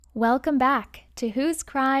Welcome back to Whose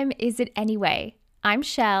Crime Is It Anyway? I'm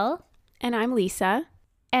Chelle. And I'm Lisa.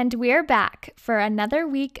 And we're back for another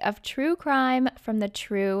week of true crime from the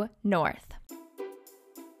true north.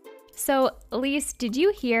 So, Lise, did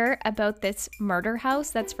you hear about this murder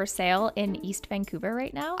house that's for sale in East Vancouver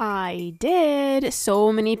right now? I did.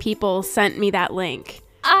 So many people sent me that link.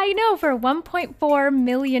 I know, for $1.4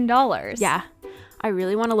 million. Yeah, I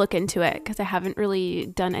really want to look into it because I haven't really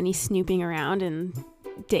done any snooping around and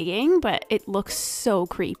digging, but it looks so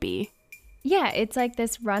creepy. Yeah, it's like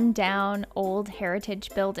this rundown old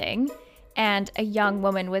heritage building, and a young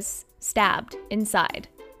woman was stabbed inside.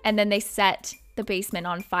 And then they set the basement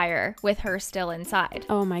on fire with her still inside.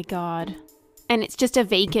 Oh my God. And it's just a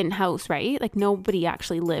vacant house, right? Like nobody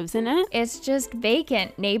actually lives in it? It's just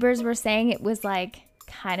vacant. Neighbors were saying it was like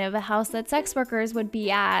kind of a house that sex workers would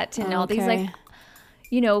be at, and all these like,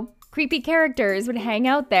 creepy characters would hang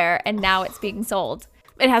out there, and now it's being sold.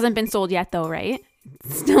 It hasn't been sold yet though, right?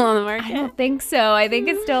 It's still on the market? I don't think so. I think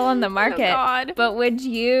it's still on the market. Oh God. But would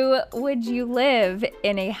you live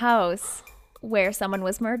in a house where someone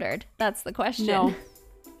was murdered? That's the question.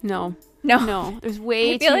 No. There's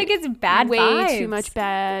I feel like it's bad vibes. Too much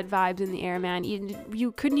bad vibes in the air, man.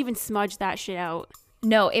 You couldn't even smudge that shit out.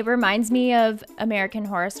 No, it reminds me of American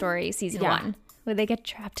Horror Story season 1, where they get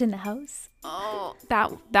trapped in the house. Oh,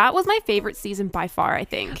 that was my favorite season by far, I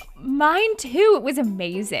think. Mine too. It was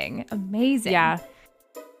amazing. Amazing. Yeah.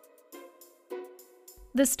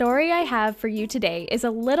 The story I have for you today is a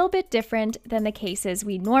little bit different than the cases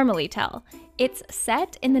we normally tell. It's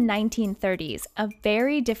set in the 1930s, a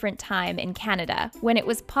very different time in Canada, when it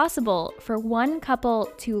was possible for one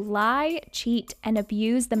couple to lie, cheat, and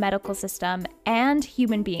abuse the medical system and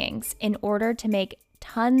human beings in order to make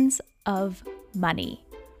tons of money.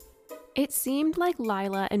 It seemed like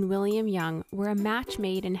Lila and William Young were a match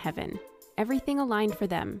made in heaven. Everything aligned for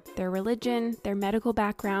them, their religion, their medical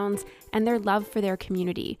backgrounds, and their love for their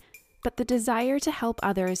community. But the desire to help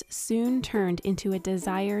others soon turned into a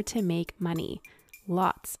desire to make money.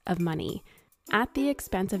 Lots of money. At the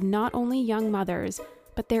expense of not only young mothers,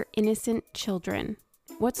 but their innocent children.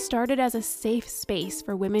 What started as a safe space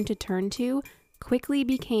for women to turn to quickly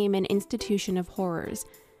became an institution of horrors.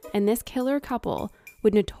 And this killer couple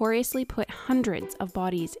would notoriously put hundreds of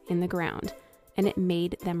bodies in the ground, and it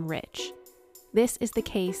made them rich. This is the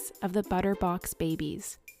case of the Butterbox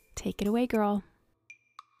Babies. Take it away, girl.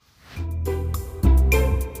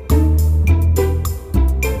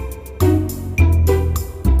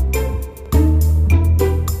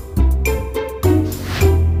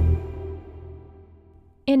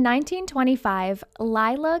 In 1925,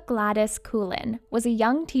 Lila Gladys Coolin was a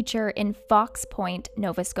young teacher in Fox Point,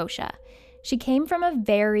 Nova Scotia. She came from a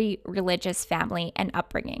very religious family and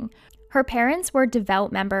upbringing. Her parents were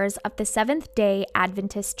devout members of the Seventh-day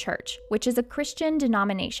Adventist Church, which is a Christian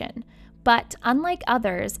denomination. But unlike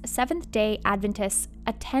others, Seventh-day Adventists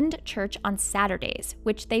attend church on Saturdays,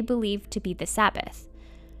 which they believe to be the Sabbath.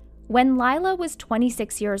 When Lila was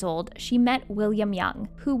 26 years old, she met William Young,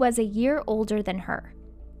 who was a year older than her.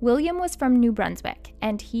 William was from New Brunswick,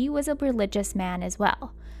 and he was a religious man as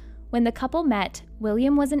well. When the couple met,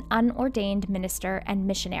 William was an unordained minister and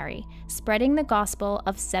missionary, spreading the gospel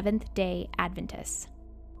of Seventh-day Adventists.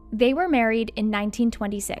 They were married in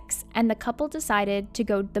 1926, and the couple decided to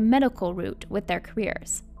go the medical route with their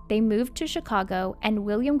careers. They moved to Chicago, and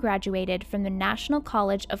William graduated from the National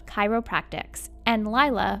College of Chiropractics, and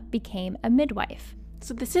Lila became a midwife.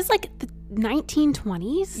 So this is like the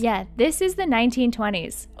 1920s? Yeah, this is the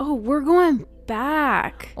 1920s. Oh, we're going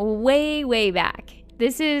back. Way, way back.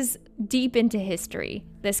 This is deep into history,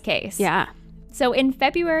 this case. Yeah. So in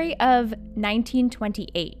February of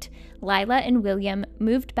 1928, Lila and William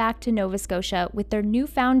moved back to Nova Scotia with their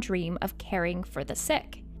newfound dream of caring for the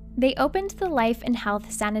sick. They opened the Life and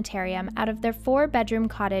Health Sanitarium out of their 4-bedroom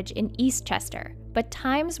cottage in Eastchester, but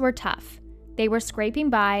times were tough. They were scraping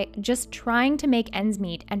by, just trying to make ends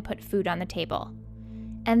meet and put food on the table.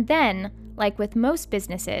 And then, like with most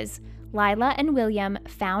businesses, Lila and William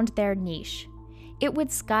found their niche. It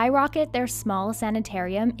would skyrocket their small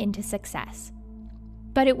sanitarium into success.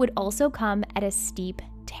 But it would also come at a steep,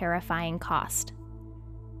 terrifying cost.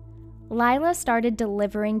 Lila started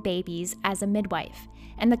delivering babies as a midwife,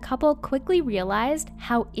 and the couple quickly realized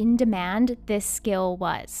how in demand this skill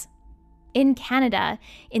was. In Canada,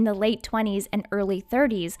 in the late 20s and early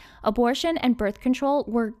 30s, abortion and birth control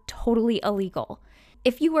were totally illegal.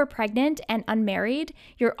 If you were pregnant and unmarried,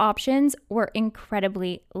 your options were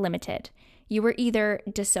incredibly limited. You were either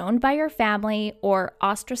disowned by your family or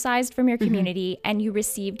ostracized from your community, and you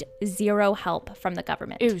received zero help from the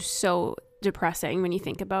government. It was so depressing when you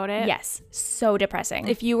think about it. Yes, so depressing.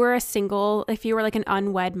 If you were like an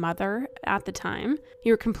unwed mother at the time,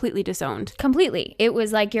 you were completely disowned. Completely. It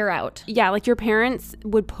was like you're out. Yeah, like your parents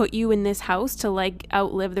would put you in this house to like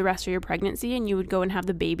outlive the rest of your pregnancy, and you would go and have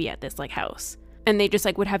the baby at this like house. And they just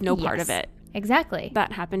like would have no part of it. Exactly.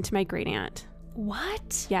 That happened to my great aunt.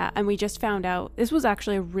 What? Yeah, and we just found out, this was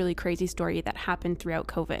actually a really crazy story that happened throughout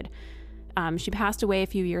COVID. She passed away a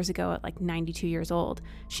few years ago at like 92 years old.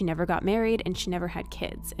 She never got married and she never had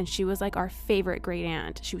kids. And she was like our favorite great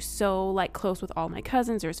aunt. She was so like close with all my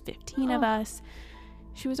cousins. There's 15 of us.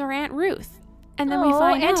 She was our Aunt Ruth. And then we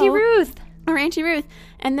find Auntie out, Ruth. Our Auntie Ruth.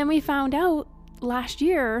 And then we found out last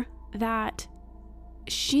year that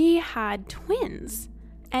she had twins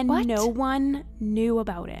and no one knew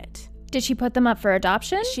about it. Did she put them up for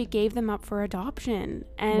adoption? She gave them up for adoption.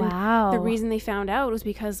 And wow. The reason they found out was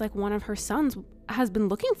because like one of her sons has been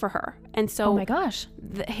looking for her. And so oh my gosh,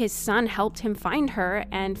 his son helped him find her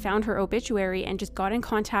and found her obituary and just got in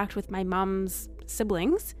contact with my mom's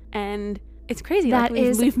siblings. And it's crazy. That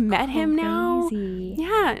like we've met him now. Crazy.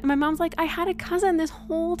 Yeah. My mom's like, I had a cousin this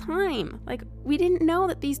whole time. Like we didn't know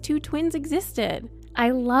that these two twins existed. I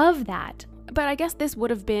love that. But I guess this would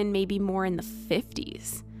have been maybe more in the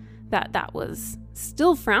 50s. That was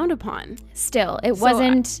still frowned upon. Still, it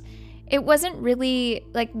wasn't really,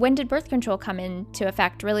 like, when did birth control come into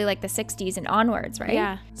effect? Really like the 60s and onwards, right?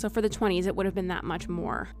 Yeah. So for the 20s, it would have been that much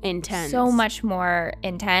more intense. So much more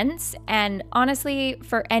intense. And honestly,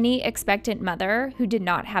 for any expectant mother who did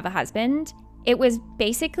not have a husband, it was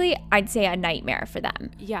basically, I'd say, a nightmare for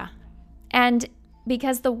them. Yeah. And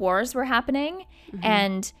because the wars were happening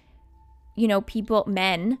and, you know,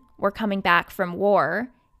 men were coming back from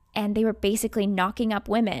war, and they were basically knocking up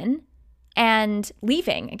women and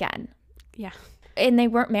leaving again. Yeah. And they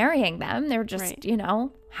weren't marrying them. They were just, you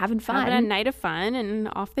know, having fun. Having a night of fun, and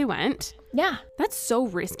off they went. Yeah. That's so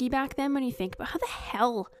risky back then when you think about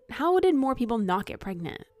how did more people not get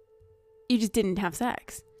pregnant? You just didn't have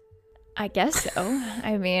sex. I guess so.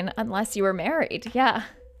 I mean, unless you were married. Yeah.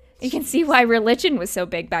 You can see why religion was so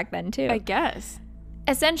big back then too. I guess.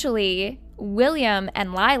 Essentially, William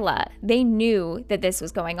and Lila, they knew that this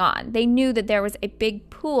was going on. They knew that there was a big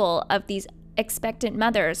pool of these expectant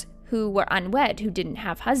mothers who were unwed, who didn't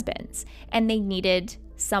have husbands, and they needed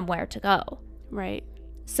somewhere to go. Right.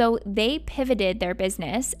 So they pivoted their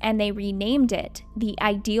business and they renamed it the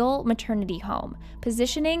Ideal Maternity Home,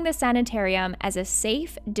 positioning the sanitarium as a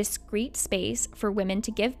safe, discreet space for women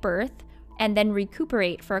to give birth and then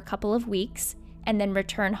recuperate for a couple of weeks and then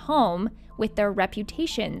return home with their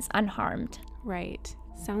reputations unharmed. Right.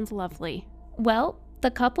 Sounds lovely. Well, the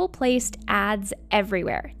couple placed ads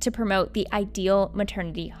everywhere to promote the Ideal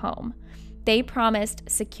Maternity Home. They promised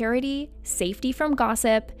security, safety from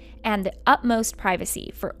gossip, and the utmost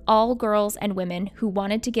privacy for all girls and women who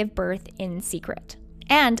wanted to give birth in secret.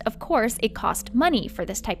 And, of course, it cost money for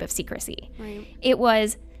this type of secrecy. Right. It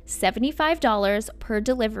was $75 per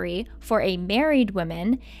delivery for a married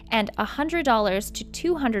woman and $100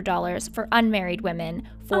 to $200 for unmarried women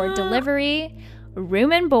for delivery,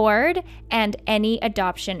 room and board, and any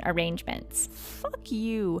adoption arrangements. Fuck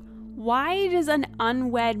you. Why does an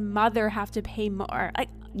unwed mother have to pay more?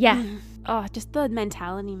 Just the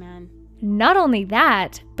mentality, man. Not only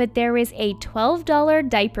that, but there was a $12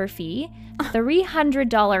 diaper fee,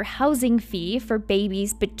 $300 housing fee for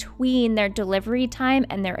babies between their delivery time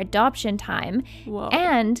and their adoption time. Whoa.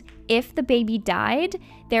 And if the baby died,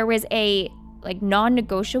 there was a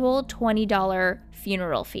non-negotiable $20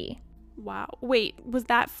 funeral fee. Wow. Wait, was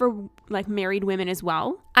that for married women as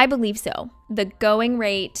well? I believe so. The going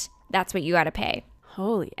rate, that's what you got to pay.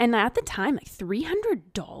 Holy. And at the time,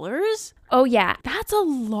 $300? Oh, yeah. That's a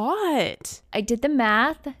lot. I did the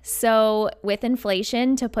math. So with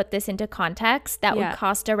inflation, to put this into context, that would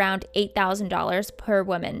cost around $8,000 per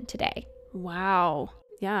woman today. Wow.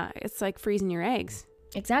 Yeah. It's like freezing your eggs.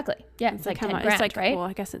 Exactly. Yeah. It's like 10 grand, right? Well,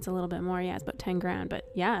 I guess it's a little bit more. Yeah. It's about 10 grand. But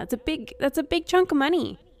yeah, that's a big chunk of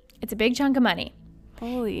money. It's a big chunk of money.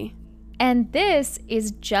 Holy. And this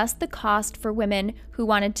is just the cost for women who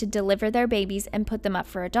wanted to deliver their babies and put them up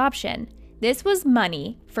for adoption. This was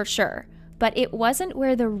money, for sure, but it wasn't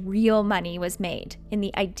where the real money was made in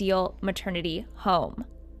the Ideal Maternity Home.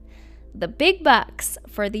 The big bucks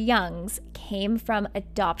for the Youngs came from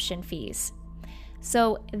adoption fees.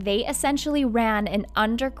 So they essentially ran an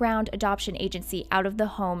underground adoption agency out of the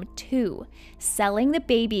home too, selling the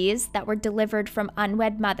babies that were delivered from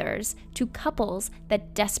unwed mothers to couples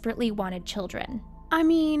that desperately wanted children. I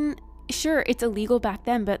mean, sure, it's illegal back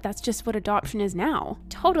then, but that's just what adoption is now.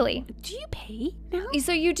 Totally. Do you pay now?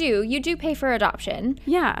 So you do pay for adoption.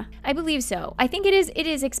 Yeah. I believe so. I think it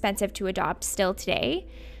is expensive to adopt still today.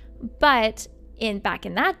 But back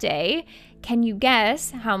in that day, can you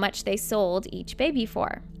guess how much they sold each baby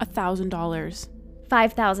for? $1,000.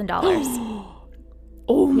 $5,000.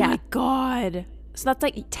 Oh my God. So that's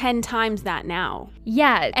like 10 times that now.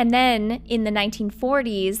 Yeah. And then in the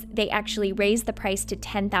 1940s, they actually raised the price to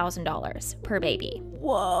 $10,000 per baby.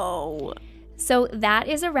 Whoa. So that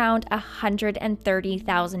is around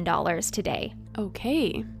 $130,000 today.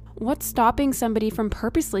 Okay. What's stopping somebody from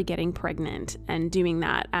purposely getting pregnant and doing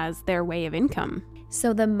that as their way of income?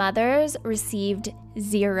 So the mothers received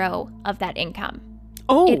zero of that income.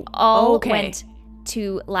 Oh, it all went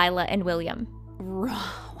to Lila and William.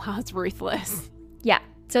 Wow, that's ruthless. Yeah.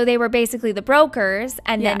 So they were basically the brokers,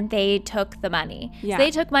 and then they took the money. Yeah. So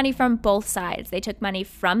they took money from both sides. They took money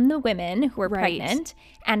from the women who were pregnant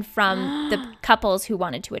and from the couples who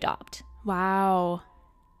wanted to adopt. Wow.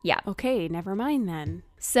 Yeah. Okay, never mind then.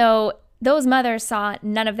 So those mothers saw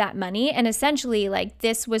none of that money, and essentially, like,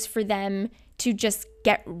 this was for them to just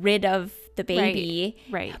get rid of the baby,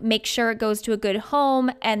 make sure it goes to a good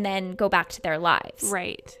home, and then go back to their lives.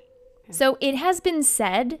 Right. So it has been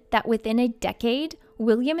said that within a decade,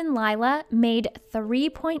 William and Lila made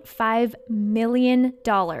 $3.5 million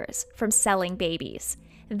from selling babies.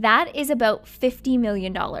 That is about $50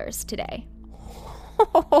 million today.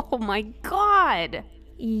 Oh my God.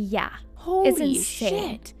 Yeah. Holy it's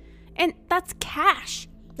insane. Shit. And that's cash.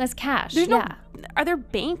 That's cash, Are there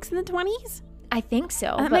banks in the 20s? I think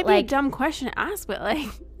so. That might be a dumb question to ask, but like,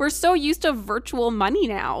 we're so used to virtual money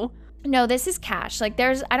now. No, this is cash. Like,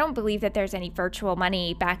 I don't believe that there's any virtual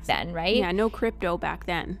money back then, right? Yeah, no crypto back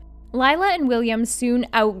then. Lila and William soon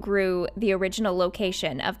outgrew the original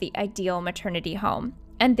location of the Ideal Maternity Home,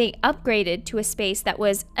 and they upgraded to a space that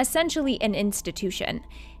was essentially an institution.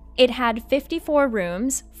 It had 54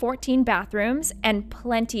 rooms, 14 bathrooms, and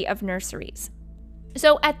plenty of nurseries.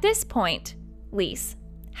 So at this point, Lise,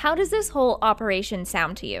 how does this whole operation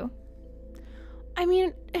sound to you? I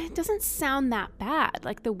mean, it doesn't sound that bad.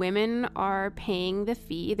 Like, the women are paying the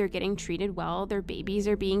fee, they're getting treated well, their babies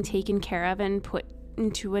are being taken care of and put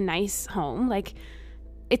into a nice home. Like,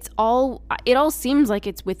 it all seems like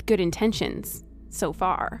it's with good intentions so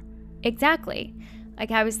far. Exactly.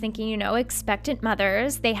 Like, I was thinking, expectant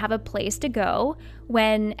mothers, they have a place to go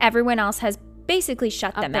when everyone else has basically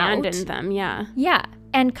shut them out. Abandoned them, yeah. Yeah.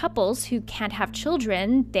 And couples who can't have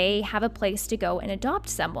children, they have a place to go and adopt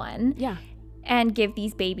someone. Yeah. And give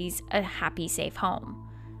these babies a happy, safe home.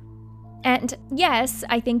 And yes,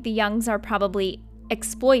 I think the Youngs are probably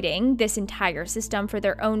exploiting this entire system for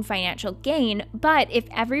their own financial gain, but if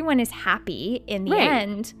everyone is happy in the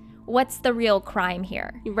end, what's the real crime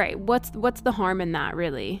here? Right. What's the harm in that,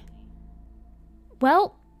 really?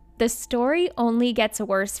 Well, the story only gets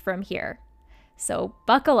worse from here. So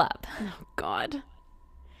buckle up. Oh, God.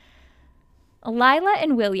 Lila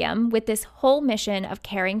and William, with this whole mission of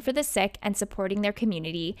caring for the sick and supporting their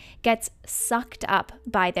community, gets sucked up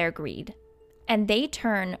by their greed. And they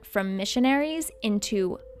turn from missionaries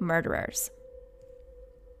into murderers.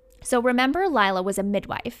 So remember, Lila was a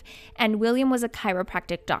midwife and William was a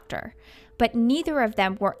chiropractic doctor. But neither of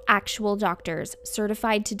them were actual doctors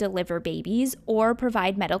certified to deliver babies or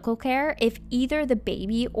provide medical care if either the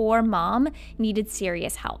baby or mom needed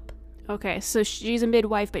serious help. Okay, so she's a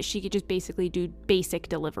midwife, but she could just basically do basic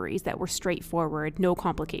deliveries that were straightforward, no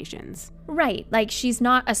complications. Right. Like, she's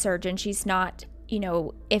not a surgeon. She's not,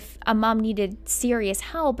 if a mom needed serious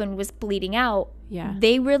help and was bleeding out,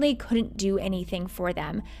 they really couldn't do anything for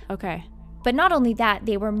them. Okay. But not only that,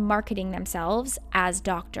 they were marketing themselves as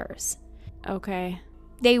doctors. Okay.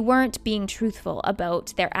 They weren't being truthful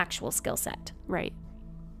about their actual skill set. Right.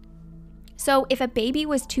 So if a baby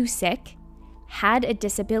was too sick, had a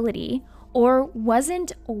disability, or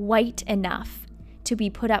wasn't white enough to be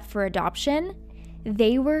put up for adoption,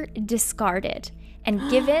 they were discarded and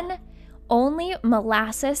given only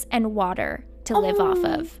molasses and water to live off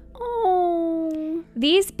of. Oh.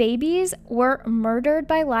 These babies were murdered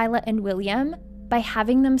by Lila and William by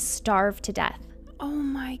having them starve to death. Oh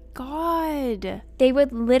my God. They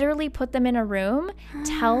would literally put them in a room,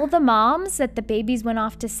 tell the moms that the babies went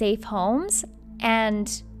off to safe homes,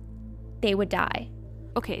 and they would die.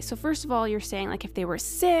 Okay, so first of all, you're saying like if they were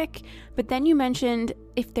sick, but then you mentioned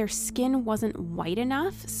if their skin wasn't white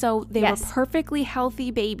enough. So they were perfectly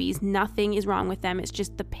healthy babies. Nothing is wrong with them. It's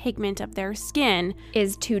just the pigment of their skin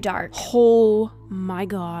is too dark. Oh my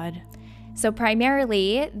God. So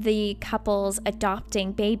primarily, the couples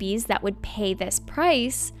adopting babies that would pay this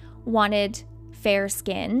price wanted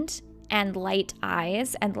fair-skinned and light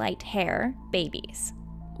eyes and light hair babies.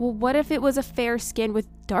 Well, what if it was a fair skin with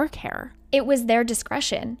dark hair? It was their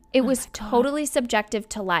discretion. It was totally subjective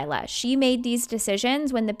to Lila. She made these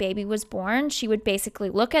decisions when the baby was born. She would basically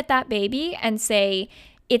look at that baby and say,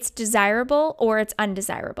 it's desirable or it's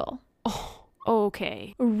undesirable. Oh,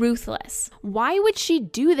 okay. Ruthless. Why would she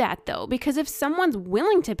do that, though? Because if someone's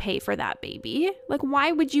willing to pay for that baby, like,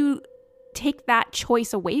 why would you take that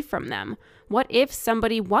choice away from them? What if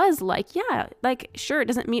somebody was like, yeah, like, sure, it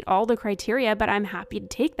doesn't meet all the criteria, but I'm happy to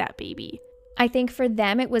take that baby? I think for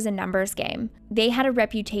them, it was a numbers game. They had a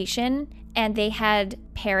reputation and they had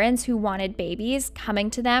parents who wanted babies coming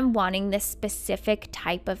to them wanting this specific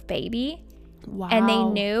type of baby. Wow. And they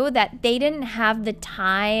knew that they didn't have the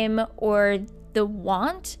time or the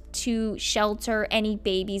want to shelter any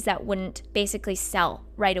babies that wouldn't basically sell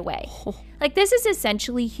right away. Like, this is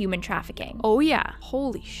essentially human trafficking. Oh, yeah.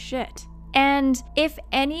 Holy shit. And if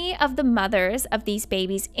any of the mothers of these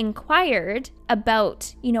babies inquired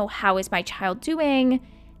about, how is my child doing,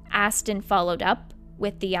 asked and followed up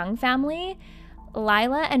with the Young family,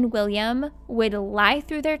 Lila and William would lie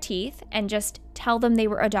through their teeth and just tell them they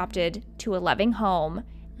were adopted to a loving home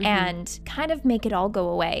and kind of make it all go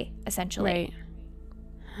away, essentially.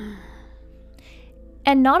 Right.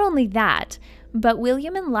 And not only that, but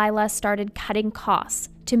William and Lila started cutting costs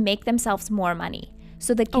to make themselves more money.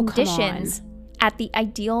 So the conditions at the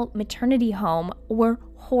Ideal Maternity Home were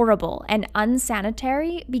horrible and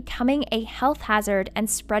unsanitary, becoming a health hazard and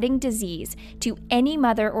spreading disease to any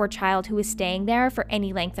mother or child who was staying there for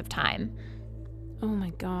any length of time. Oh my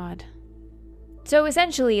God. So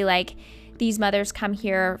essentially, like, these mothers come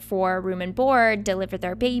here for room and board, deliver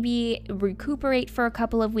their baby, recuperate for a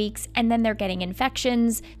couple of weeks, and then they're getting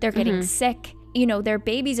infections, they're getting sick. Their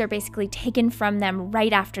babies are basically taken from them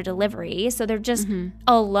right after delivery. So they're just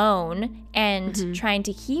alone and trying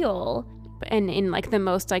to heal. And in like the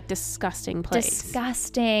most like disgusting place.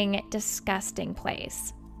 Disgusting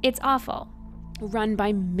place. It's awful. Run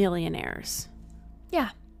by millionaires.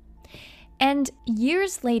 Yeah. And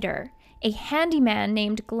years later, a handyman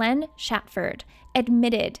named Glenn Shatford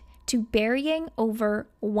admitted to burying over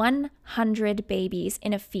 100 babies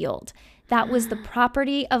in a field that was the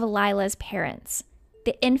property of Lila's parents.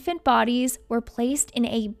 The infant bodies were placed in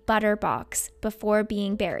a Butterbox before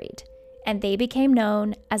being buried, and they became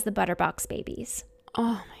known as the Butterbox Babies.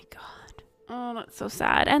 Oh my God. Oh, that's so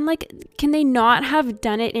sad. And like, can they not have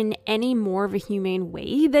done it in any more of a humane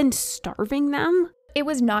way than starving them? It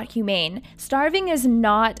was not humane. Starving is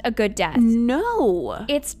not a good death. No.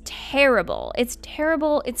 It's terrible. It's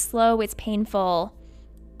terrible. It's slow. It's painful.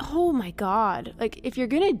 Oh my God. Like, if you're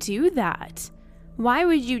gonna do that, why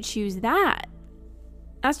would you choose that?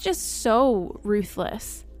 That's just so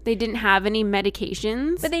ruthless. They didn't have any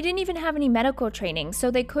medications. But they didn't even have any medical training, so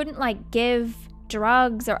they couldn't like give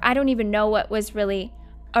drugs, or I don't even know what was really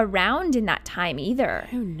around in that time either.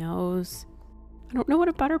 Who knows? I don't know what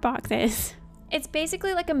a Butterbox is. It's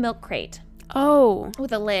basically like a milk crate. Oh.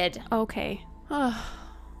 With a lid. Okay. Oh,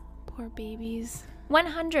 poor babies.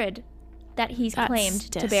 100 that he's claimed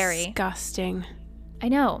to bury. Disgusting. I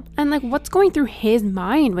know. And like, what's going through his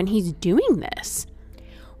mind when he's doing this?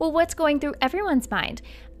 Well, what's going through everyone's mind?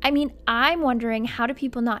 I mean, I'm wondering, how do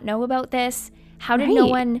people not know about this? How did no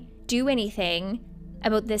one do anything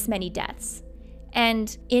about this many deaths?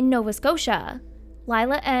 And in Nova Scotia,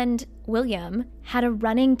 Lila and William had a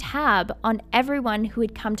running tab on everyone who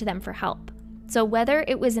had come to them for help. So whether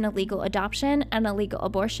it was an illegal adoption, an illegal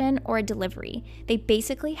abortion, or a delivery, they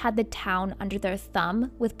basically had the town under their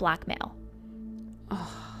thumb with blackmail.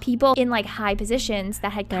 People in like high positions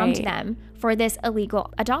that had come to them for this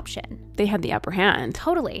illegal adoption. They had the upper hand.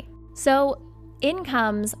 Totally. So in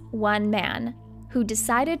comes one man who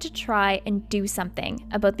decided to try and do something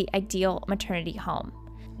about the Ideal Maternity Home.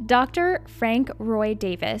 Dr. Frank Roy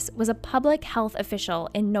Davis was a public health official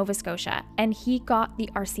in Nova Scotia, and he got the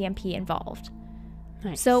RCMP involved.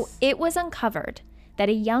 Nice. So it was uncovered that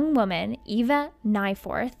a young woman, Eva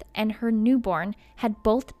Nyforth, and her newborn had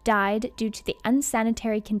both died due to the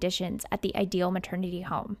unsanitary conditions at the Ideal Maternity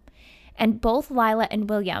Home. And both Lila and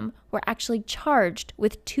William were actually charged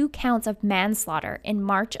with 2 counts of manslaughter in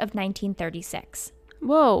March of 1936.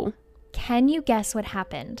 Whoa. Can you guess what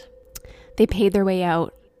happened? They paid their way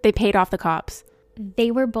out. They paid off the cops. They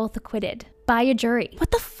were both acquitted by a jury. What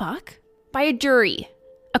the fuck? By a jury.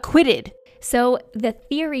 Acquitted. So the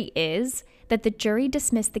theory is that the jury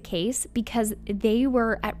dismissed the case because they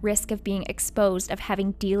were at risk of being exposed of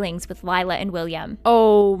having dealings with Lila and William.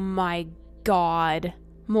 Oh my God.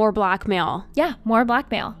 More blackmail. Yeah, more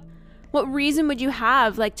blackmail. What reason would you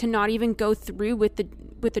have, like, to not even go through with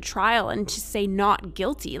with the trial and just say not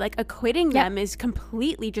guilty. Like, acquitting them is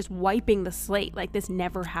completely just wiping the slate. Like, this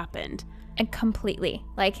never happened. And completely.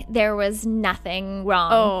 Like, there was nothing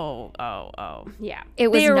wrong. Oh. Yeah. It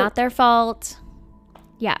was not their fault.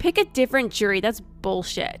 Yeah. Pick a different jury. That's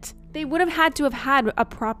bullshit. They would have had to have had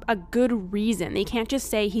a good reason. They can't just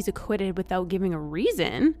say he's acquitted without giving a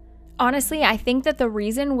reason. Honestly, I think that the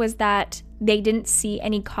reason was that they didn't see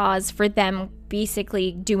any cause for them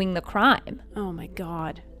basically doing the crime. Oh my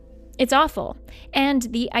God. It's awful. And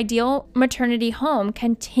the Ideal Maternity Home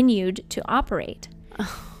continued to operate.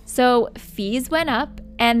 So fees went up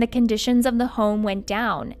and the conditions of the home went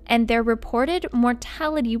down, and their reported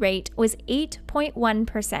mortality rate was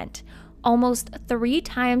 8.1%, almost 3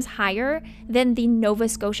 times higher than the Nova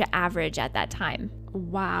Scotia average at that time.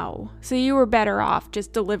 Wow. So you were better off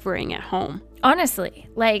just delivering at home. Honestly,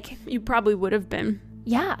 like... You probably would have been.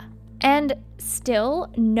 Yeah. And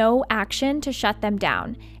still no action to shut them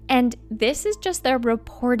down. And this is just their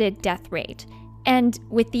reported death rate. And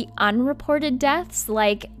with the unreported deaths,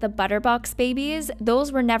 like the Butterbox babies,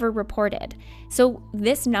 those were never reported. So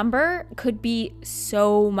this number could be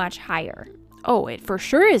so much higher. Oh, it for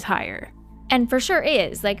sure is higher. And for sure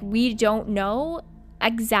is. Like, we don't know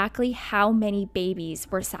exactly how many babies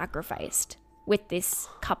were sacrificed with this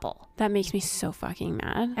couple. That makes me so fucking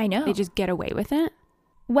mad. I know. They just get away with it?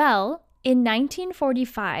 Well, in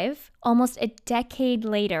 1945, almost a decade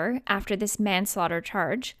later after this manslaughter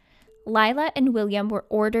charge, Lila and William were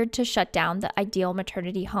ordered to shut down the Ideal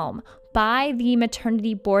Maternity Home by the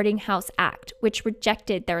Maternity Boarding House Act, which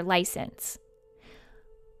rejected their license.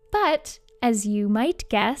 But, as you might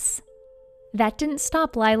guess, that didn't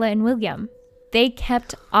stop Lila and William. They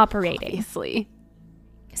kept operating. Obviously.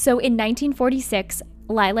 So in 1946,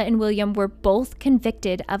 Lila and William were both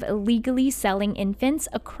convicted of illegally selling infants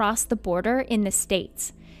across the border in the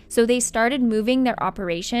States. So they started moving their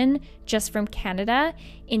operation just from Canada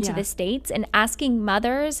into the States and asking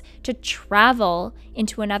mothers to travel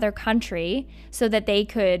into another country so that they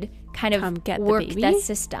could kind of work that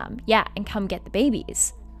system. Yeah, and come get the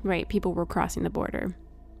babies. Right, people were crossing the border.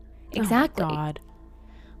 Exactly. Oh my God.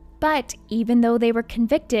 But even though they were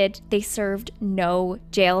convicted, they served no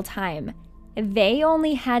jail time. They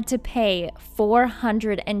only had to pay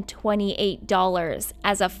 $428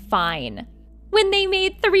 as a fine when they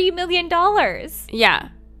made $3 million. Yeah.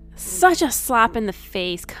 Such a slap in the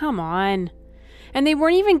face. Come on. And they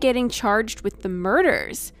weren't even getting charged with the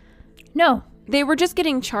murders. No. They were just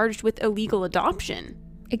getting charged with illegal adoption.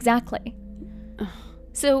 Exactly.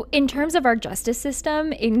 So in terms of our justice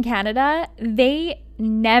system in Canada, they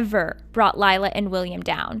never brought Lila and William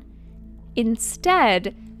down.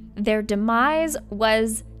 Instead, their demise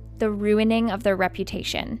was the ruining of their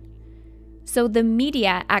reputation. So the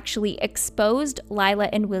media actually exposed Lila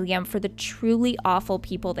and William for the truly awful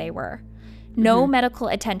people they were. No medical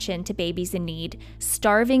attention to babies in need,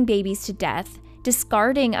 starving babies to death,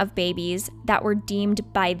 discarding of babies that were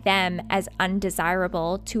deemed by them as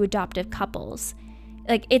undesirable to adoptive couples.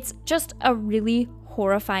 Like, it's just a really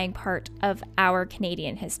horrifying part of our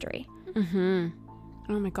Canadian history. Oh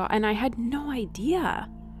my God. And I had no idea.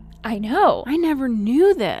 I know. I never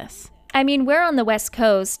knew this. I mean, we're on the West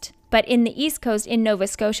Coast, but in the East Coast, in Nova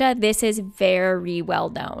Scotia, this is very well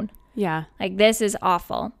known. Yeah. Like, this is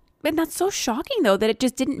awful. And that's so shocking, though, that it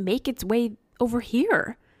just didn't make its way over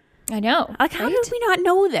here. I know. Like, how did we not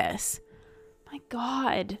know this? My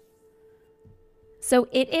God. So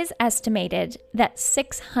it is estimated that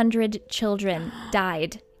 600 children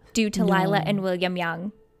died due to Lila and William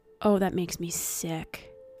Young. Oh, that makes me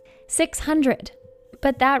sick. 600.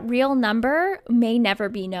 But that real number may never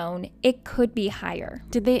be known. It could be higher.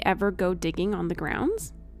 Did they ever go digging on the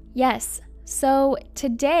grounds? Yes. So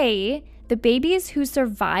today, the babies who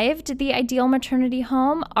survived the Ideal Maternity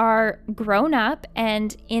Home are grown up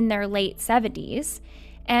and in their late 70s.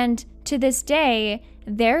 And to this day,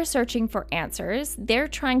 they're searching for answers. They're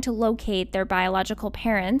trying to locate their biological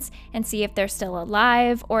parents and see if they're still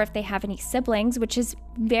alive or if they have any siblings, which is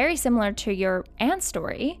very similar to your aunt's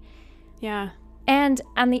story. Yeah. And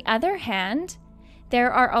on the other hand,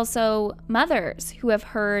 there are also mothers who have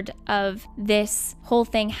heard of this whole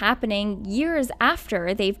thing happening years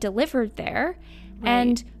after they've delivered there,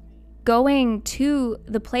 and going to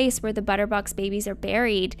the place where the Butterbox babies are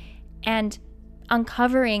buried and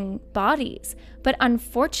uncovering bodies. But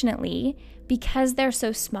unfortunately, because they're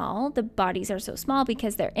so small, the bodies are so small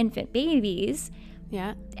because they're infant babies,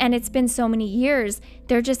 and it's been so many years,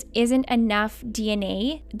 there just isn't enough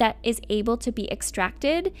DNA that is able to be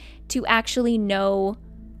extracted to actually know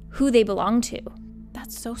who they belong to.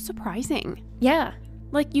 That's so surprising. Yeah.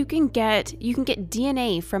 Like, you can get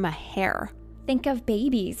DNA from a hair. think of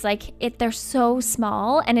babies. Like, they're so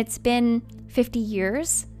small, and it's been 50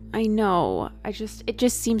 years. I know. It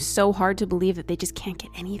just seems so hard to believe that they just can't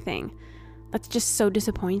get anything. That's just so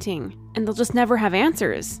disappointing. And they'll just never have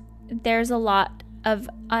answers. There's a lot of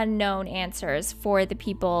unknown answers for the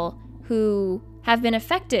people who have been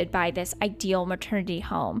affected by this Ideal Maternity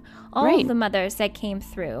Home. All of the mothers that came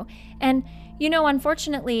through. And,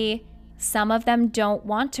 unfortunately, some of them don't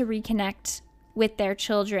want to reconnect with their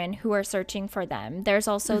children who are searching for them. There's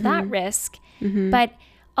also that risk. But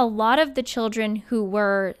a lot of the children who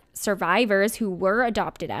were survivors, who were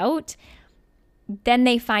adopted out, then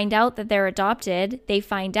they find out that they're adopted. They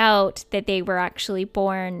find out that they were actually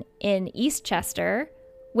born in Eastchester,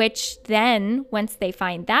 which then, once they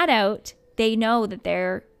find that out, they know that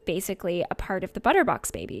they're basically a part of the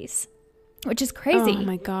Butterbox Babies, which is crazy. Oh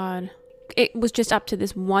my God. It was just up to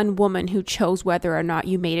this one woman who chose whether or not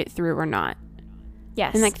you made it through or not.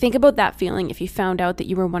 Yes. And think about that feeling if you found out that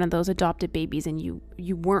you were one of those adopted babies and you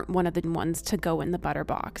weren't one of the ones to go in the butter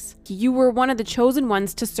box. You were one of the chosen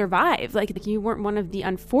ones to survive. Like you weren't one of the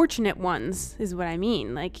unfortunate ones is what I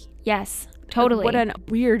mean. Yes, totally. What a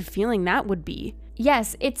weird feeling that would be.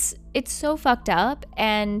 Yes, it's so fucked up,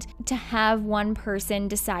 and to have one person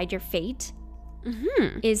decide your fate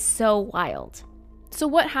is so wild. So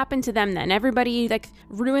what happened to them then? Everybody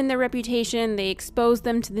ruined their reputation. They exposed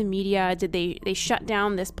them to the media. Did they shut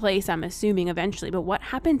down this place, I'm assuming, eventually. But what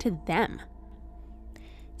happened to them?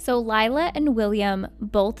 So Lila and William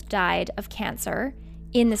both died of cancer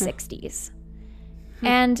in the 60s.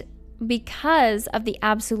 And because of the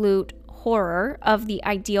absolute horror of the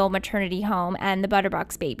Ideal Maternity Home and the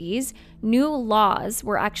Butterbox Babies, new laws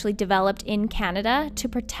were actually developed in Canada to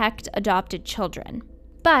protect adopted children.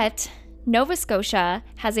 But Nova Scotia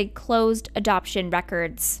has a closed adoption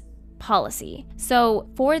records policy. So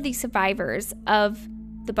for the survivors of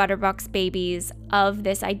the Butterbox Babies, of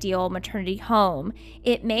this Ideal Maternity Home,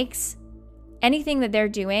 it makes anything that they're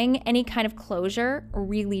doing, any kind of closure,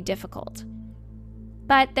 really difficult.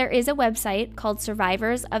 But there is a website called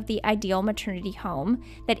Survivors of the Ideal Maternity Home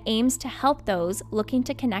that aims to help those looking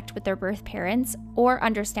to connect with their birth parents or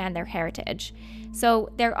understand their heritage.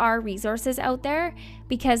 So there are resources out there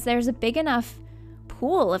because there's a big enough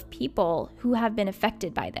pool of people who have been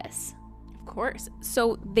affected by this. Of course.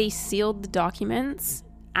 So they sealed the documents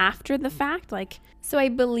after the fact? So I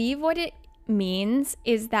believe what it means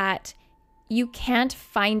is that you can't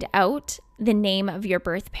find out the name of your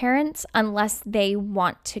birth parents unless they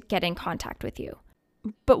want to get in contact with you.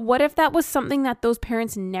 But what if that was something that those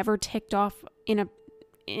parents never ticked off in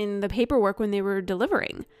the paperwork when they were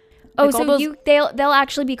delivering? They'll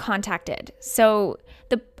actually be contacted. So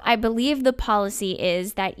I believe the policy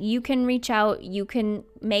is that you can reach out, you can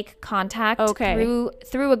make contact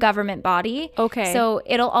through a government body. Okay. So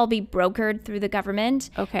it'll all be brokered through the government.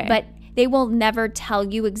 Okay. But they will never tell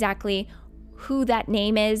you exactly who that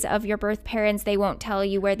name is of your birth parents. They won't tell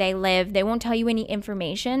you where they live. They won't tell you any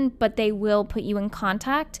information, but they will put you in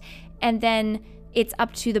contact. And then it's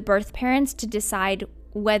up to the birth parents to decide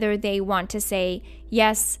whether they want to say,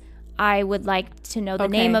 yes, I would like to know the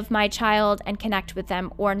name of my child and connect with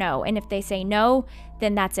them, or no. And if they say no,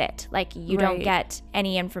 then that's it. You don't get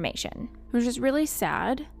any information. Which is really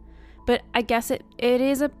sad. But I guess it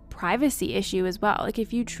is a privacy issue as well.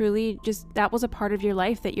 If you truly that was a part of your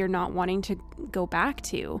life that you're not wanting to go back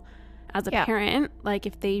to as a parent,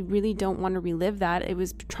 if they really don't want to relive that, it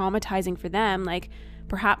was traumatizing for them.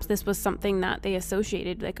 Perhaps this was something that they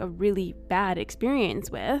associated a really bad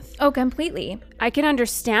experience with. Oh, completely. I can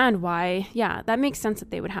understand why. Yeah, that makes sense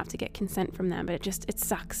that they would have to get consent from them, but it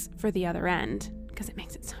sucks for the other end because it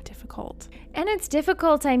makes it so difficult. And it's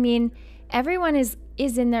difficult. I mean, everyone is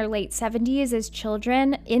in their late 70s as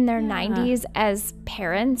children, in their 90s as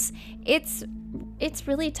parents. It's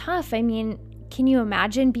really tough. I mean, can you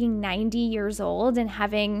imagine being 90 years old and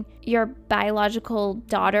having your biological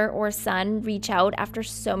daughter or son reach out after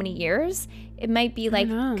so many years? It might be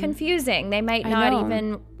confusing. They might not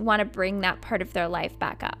even want to bring that part of their life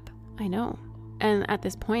back up. I know. And at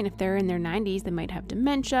this point, if they're in their 90s, they might have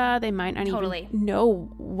dementia. They might not even know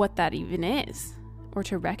what that even is or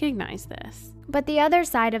to recognize this. But the other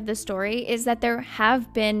side of the story is that there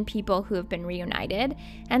have been people who have been reunited.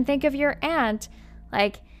 And think of your aunt,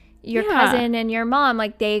 your cousin and your mom,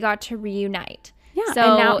 they got to reunite. Yeah, so,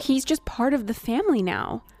 and now he's just part of the family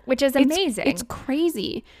now. Which is amazing. It's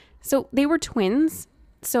crazy. So they were twins.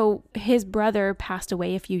 So his brother passed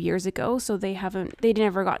away a few years ago, so they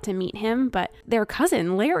never got to meet him, but their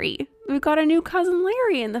cousin, Larry, we've got a new cousin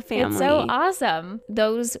Larry in the family. It's so awesome.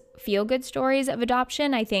 Those feel-good stories of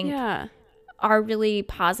adoption, I think, are really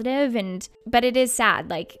positive, but it is sad,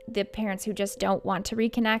 like the parents who just don't want to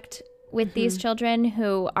reconnect with these children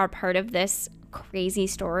who are part of this crazy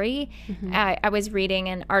story. I was reading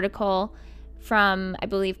an article from, I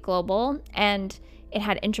believe, Global, and it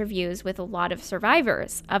had interviews with a lot of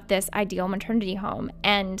survivors of this Ideal Maternity Home,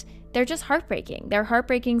 and they're just heartbreaking. They're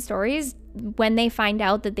heartbreaking stories when they find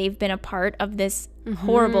out that they've been a part of this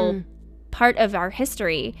horrible part of our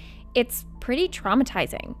history. It's pretty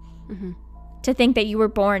traumatizing to think that you were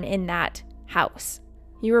born in that house.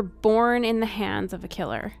 You were born in the hands of a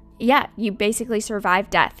killer. Yeah, you basically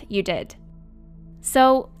survived death. You did.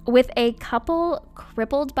 So, with a couple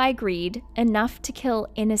crippled by greed enough to kill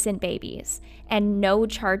innocent babies and no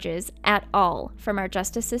charges at all from our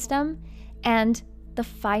justice system, and the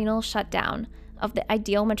final shutdown of the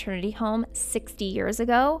Ideal Maternity Home 60 years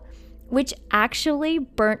ago, which actually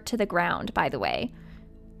burnt to the ground, by the way.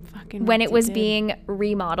 When it was being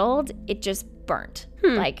remodeled, it just burnt.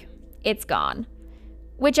 Like, it's gone.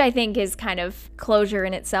 Which I think is kind of closure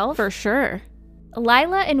in itself. For sure.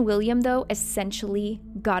 Lila and William, though, essentially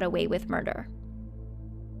got away with murder.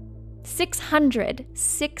 600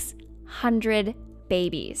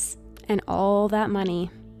 babies. And all that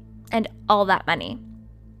money. And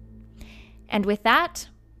with that,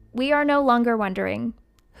 we are no longer wondering,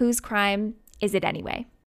 whose crime is it anyway?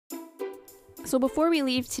 So before we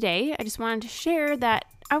leave today, I just wanted to share that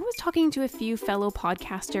I was talking to a few fellow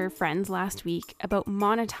podcaster friends last week about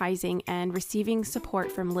monetizing and receiving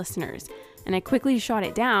support from listeners. And I quickly shot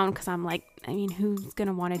it down because I'm like, I mean, who's going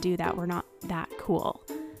to want to do that? We're not that cool.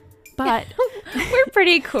 But we're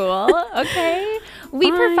pretty cool, okay? We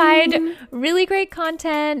provide really great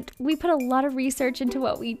content. We put a lot of research into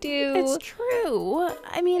what we do. It's true.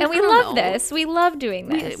 I mean, and we love this. We love doing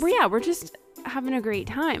this. We're just having a great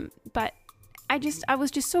time. But I was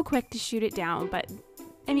just so quick to shoot it down. But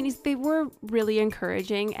I mean, they were really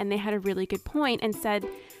encouraging, and they had a really good point and said,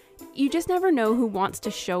 you just never know who wants to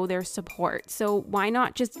show their support. So why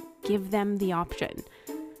not just give them the option?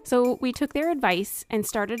 So we took their advice and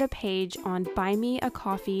started a page on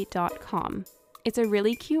buymeacoffee.com. It's a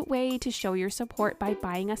really cute way to show your support by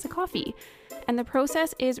buying us a coffee. And the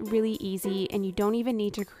process is really easy, and you don't even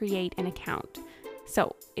need to create an account.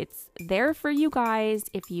 So it's there for you guys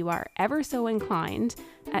if you are ever so inclined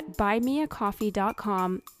at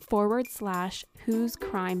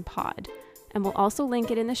buymeacoffee.com/whosecrimepod. And we'll also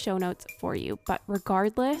link it in the show notes for you. But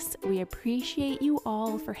regardless, we appreciate you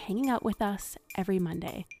all for hanging out with us every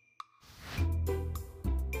Monday.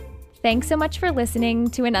 Thanks so much for listening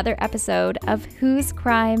to another episode of Whose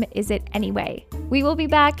Crime Is It Anyway? We will be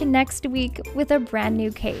back next week with a brand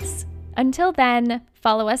new case. Until then,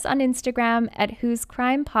 follow us on Instagram at Whose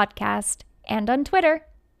Crime Podcast and on Twitter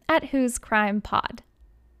at Whose Crime Pod.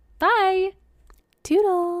 Bye!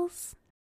 Toodles!